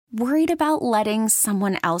Worried about letting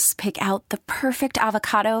someone else pick out the perfect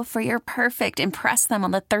avocado for your perfect impress them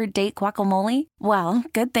on the third date guacamole? Well,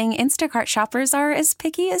 good thing Instacart shoppers are as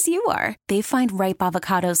picky as you are. They find ripe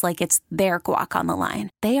avocados like it's their guac on the line.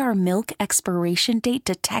 They are milk expiration date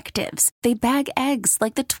detectives. They bag eggs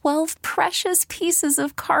like the 12 precious pieces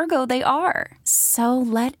of cargo they are. So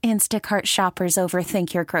let Instacart shoppers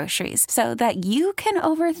overthink your groceries so that you can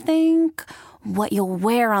overthink what you'll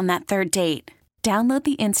wear on that third date. Download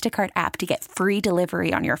the Instacart app to get free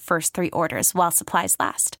delivery on your first 3 orders while supplies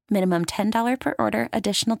last. Minimum $10 per order.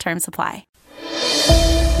 Additional terms apply.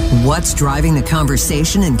 What's driving the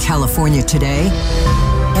conversation in California today?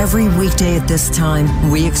 Every weekday at this time,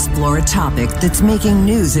 we explore a topic that's making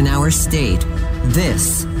news in our state.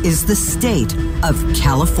 This is the state of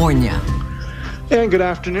California. And good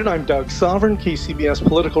afternoon. I'm Douf Sovern, KCBS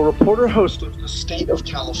political reporter, host of the State of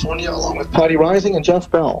California, along with Patti and Jeff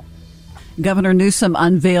Bell. Governor Newsom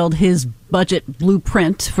unveiled his budget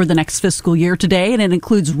blueprint for the next fiscal year today, and it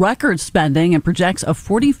includes record spending and projects a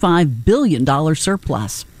 $45 billion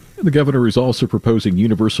surplus. The governor is also proposing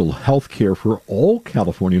universal health care for all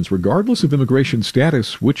Californians, regardless of immigration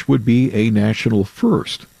status, which would be a national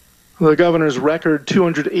first. The governor's record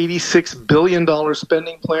 $286 billion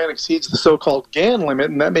spending plan exceeds the so-called Gann Limit,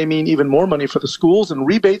 and that may mean even more money for the schools and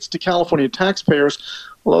rebates to California taxpayers,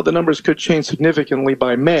 although the numbers could change significantly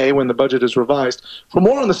by May when the budget is revised. For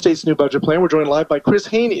more on the state's new budget plan, we're joined live by Chris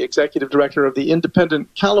Hoene, Executive Director of the Independent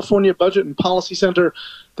California Budget and Policy Center.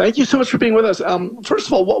 Thank you so much for being with us. First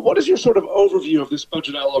of all, what is your sort of overview of this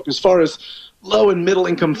budget outlook as far as low and middle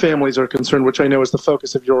income families are concerned, which I know is the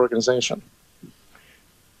focus of your organization?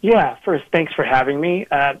 Yeah, first, thanks for having me.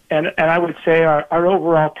 And I would say our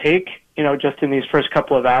overall take, just in these first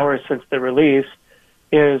couple of hours since the release,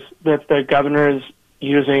 is that the governor's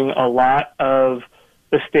using a lot of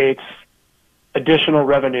the state's additional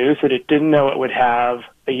revenues that it didn't know it would have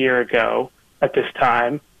a year ago at this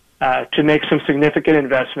time to make some significant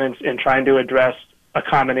investments in trying to address a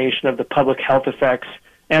combination of the public health effects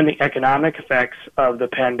and the economic effects of the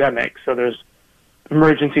pandemic. So there's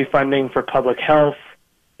emergency funding for public health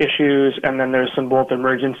issues, and then there's some both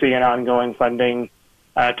emergency and ongoing funding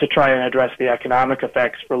to try and address the economic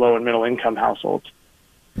effects for low and middle income households.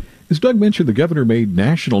 As Doug mentioned, the governor made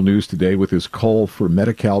national news today with his call for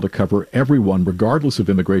Medi-Cal to cover everyone, regardless of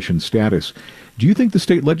immigration status. Do you think the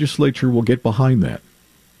state legislature will get behind that?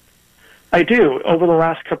 I do. Over the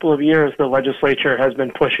last couple of years, the legislature has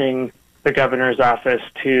been pushing the governor's office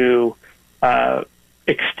to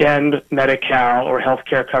extend Medi-Cal or health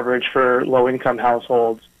care coverage for low-income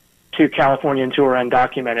households to Californians who are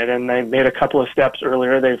undocumented, and they made a couple of steps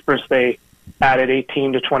earlier. They added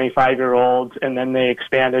 18 to 25-year-olds, and then they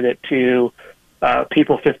expanded it to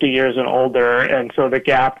people 50 years and older, and so the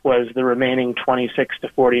gap was the remaining 26 to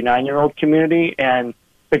 49-year-old community, and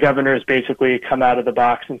the governor has basically come out of the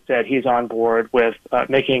box and said he's on board with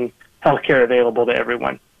making health care available to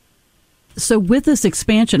everyone. So with this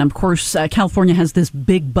expansion, of course, California has this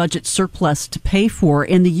big budget surplus to pay for.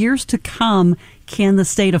 In the years to come, can the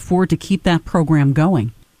state afford to keep that program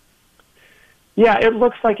going? Yeah, it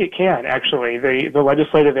looks like it can, actually. The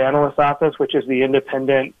Legislative Analyst's Office, which is the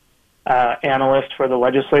independent analyst for the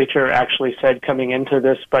legislature, actually said coming into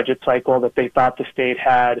this budget cycle that they thought the state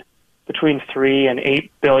had between $3 and $8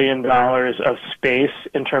 billion of space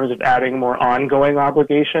in terms of adding more ongoing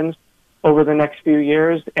obligations over the next few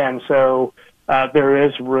years. And so there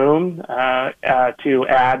is room to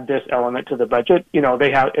add this element to the budget.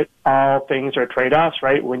 All things are trade-offs,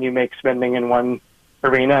 right? When you make spending in one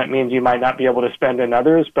arena, it means you might not be able to spend in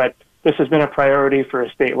others, but this has been a priority for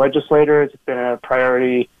state legislators. It's been a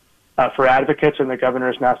priority for advocates, and the governor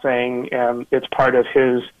is now saying it's part of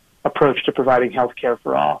his approach to providing health care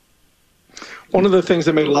for all. One of the things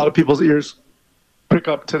that made a lot of people's ears pick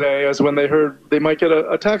up today is when they heard they might get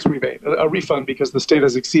a tax rebate, a refund, because the state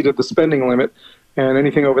has exceeded the spending limit, and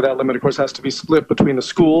anything over that limit, of course, has to be split between the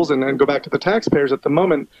schools and then go back to the taxpayers. At the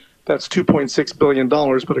moment, that's $2.6 billion,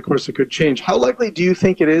 but of course it could change. How likely do you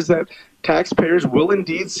think it is that taxpayers will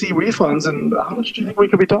indeed see refunds, and how much do you think we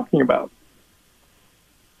could be talking about?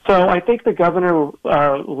 So I think the governor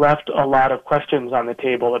left a lot of questions on the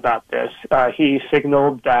table about this. He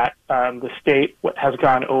signaled that the state has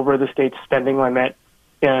gone over the state's spending limit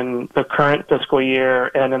in the current fiscal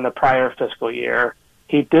year and in the prior fiscal year.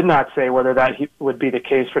 He did not say whether that would be the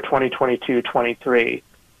case for 2022-23.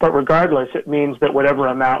 But regardless, it means that whatever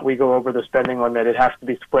amount we go over the spending limit, it has to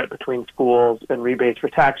be split between schools and rebates for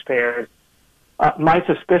taxpayers. My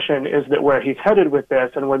suspicion is that where he's headed with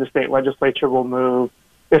this and where the state legislature will move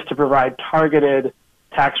is to provide targeted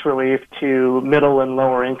tax relief to middle and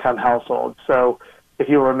lower income households. So if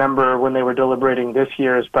you remember when they were deliberating this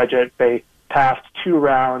year's budget, they passed 2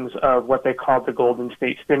 rounds of what they called the Golden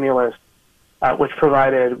State Stimulus, which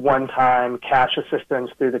provided one-time cash assistance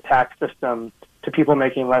through the tax system to people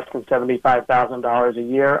making less than $75,000 a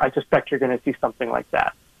year. I suspect you're going to see something like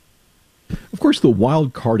that. Of course, the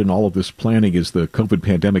wild card in all of this planning is the COVID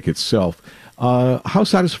pandemic itself. How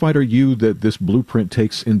satisfied are you that this blueprint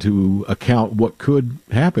takes into account what could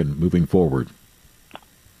happen moving forward?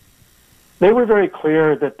 They were very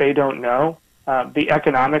clear that they don't know. The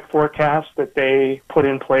economic forecast that they put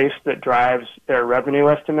in place that drives their revenue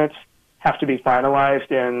estimates have to be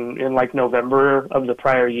finalized in like November of the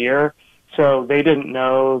prior year. So they didn't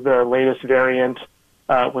know the latest variant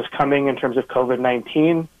was coming in terms of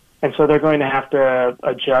COVID-19. And so they're going to have to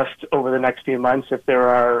adjust over the next few months if there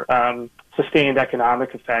are sustained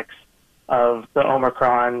economic effects of the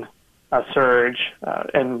Omicron surge.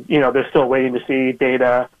 And, they're still waiting to see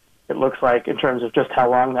data, it looks like, in terms of just how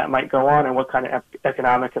long that might go on and what kind of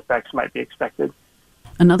economic effects might be expected.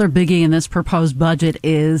 Another biggie in this proposed budget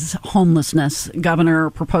is homelessness.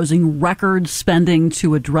 Governor proposing record spending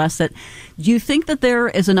to address it. Do you think that there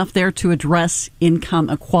is enough there to address income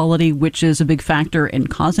equality, which is a big factor in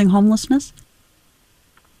causing homelessness?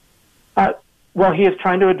 Well, he is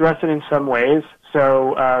trying to address it in some ways.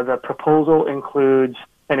 So the proposal includes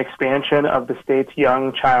an expansion of the state's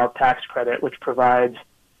young child tax credit, which provides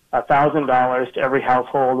 $1,000 to every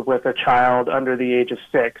household with a child under the age of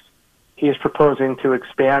 6. He is proposing to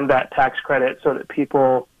expand that tax credit so that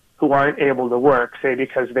people who aren't able to work, say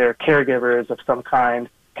because they're caregivers of some kind,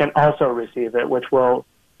 can also receive it, which will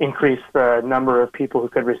increase the number of people who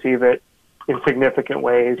could receive it in significant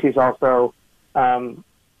ways. He's also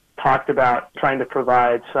talked about trying to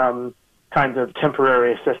provide some kinds of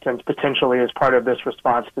temporary assistance, potentially as part of this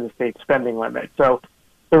response to the state spending limit. So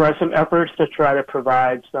there are some efforts to try to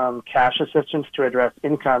provide some cash assistance to address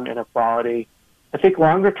income inequality. I think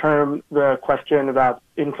longer term, the question about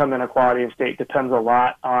income inequality in state depends a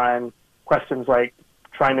lot on questions like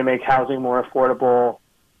trying to make housing more affordable,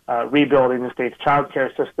 rebuilding the state's child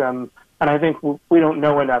care system. And I think we don't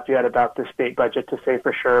know enough yet about the state budget to say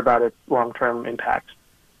for sure about its long-term impacts.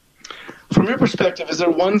 From your perspective, is there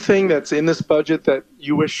one thing that's in this budget that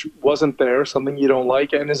you wish wasn't there, something you don't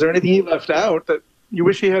like? And is there anything he left out that you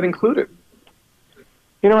wish he had included?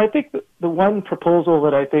 I think the one proposal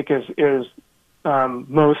that I think is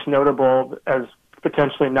most notable as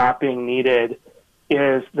potentially not being needed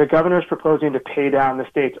is the governor's proposing to pay down the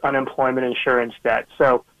state's unemployment insurance debt.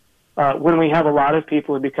 So when we have a lot of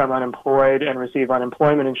people who become unemployed and receive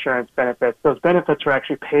unemployment insurance benefits, those benefits are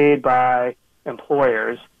actually paid by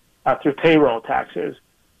employers through payroll taxes.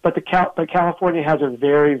 But California has a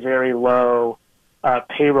very, very low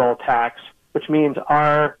payroll tax, which means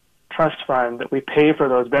our trust fund that we pay for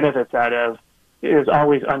those benefits out of is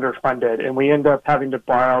always underfunded, and we end up having to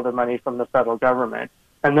borrow the money from the federal government.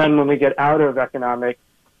 And then when we get out of economic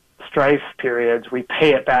strife periods, we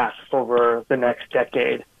pay it back over the next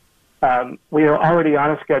decade. We are already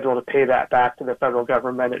on a schedule to pay that back to the federal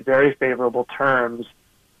government at very favorable terms,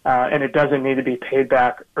 and it doesn't need to be paid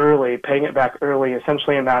back early. Paying it back early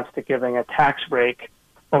essentially amounts to giving a tax break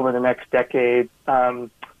over the next decade, and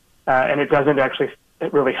it doesn't actually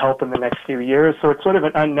really help in the next few years. So it's sort of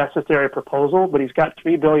an unnecessary proposal, but he's got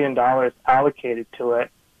 $3 billion allocated to it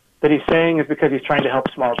that he's saying is because he's trying to help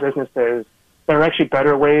small businesses. There are actually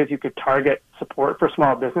better ways you could target support for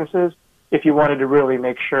small businesses if you wanted to really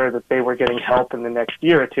make sure that they were getting help in the next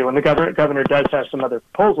year or two. And the governor does have some other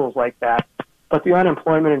proposals like that, but the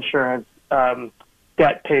unemployment insurance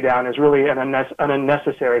debt pay down is really an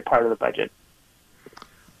unnecessary part of the budget.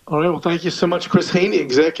 All right. Well, thank you so much, Chris Hoene,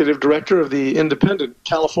 Executive Director of the Independent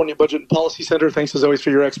California Budget and Policy Center. Thanks, as always, for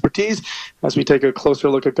your expertise as we take a closer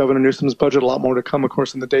look at Governor Newsom's budget. A lot more to come, of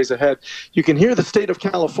course, in the days ahead. You can hear the State of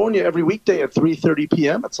California every weekday at 3:30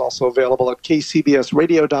 p.m. It's also available at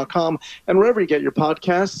kcbsradio.com and wherever you get your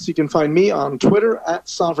podcasts. You can find me on Twitter at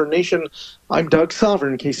Sovereign Nation. I'm Doug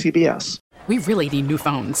Sovern, KCBS. We really need new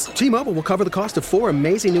phones. T-Mobile will cover the cost of 4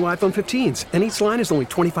 amazing new iPhone 15s, and each line is only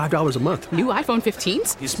 $25 a month. New iPhone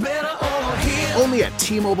 15s? It's better over here. Only at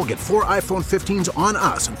T-Mobile, get 4 iPhone 15s on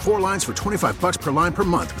us and 4 lines for $25 per line per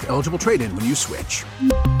month with eligible trade-in when you switch.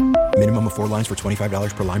 Minimum of 4 lines for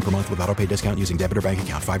 $25 per line per month with autopay discount using debit or bank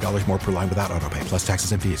account. $5 more per line without autopay, plus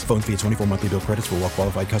taxes and fees. Phone fee at 24 monthly bill credits for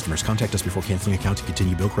well-qualified customers. Contact us before canceling account to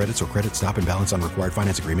continue bill credits or credit stop and balance on required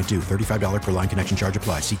finance agreement due. $35 per line connection charge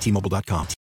applies. See T-Mobile.com.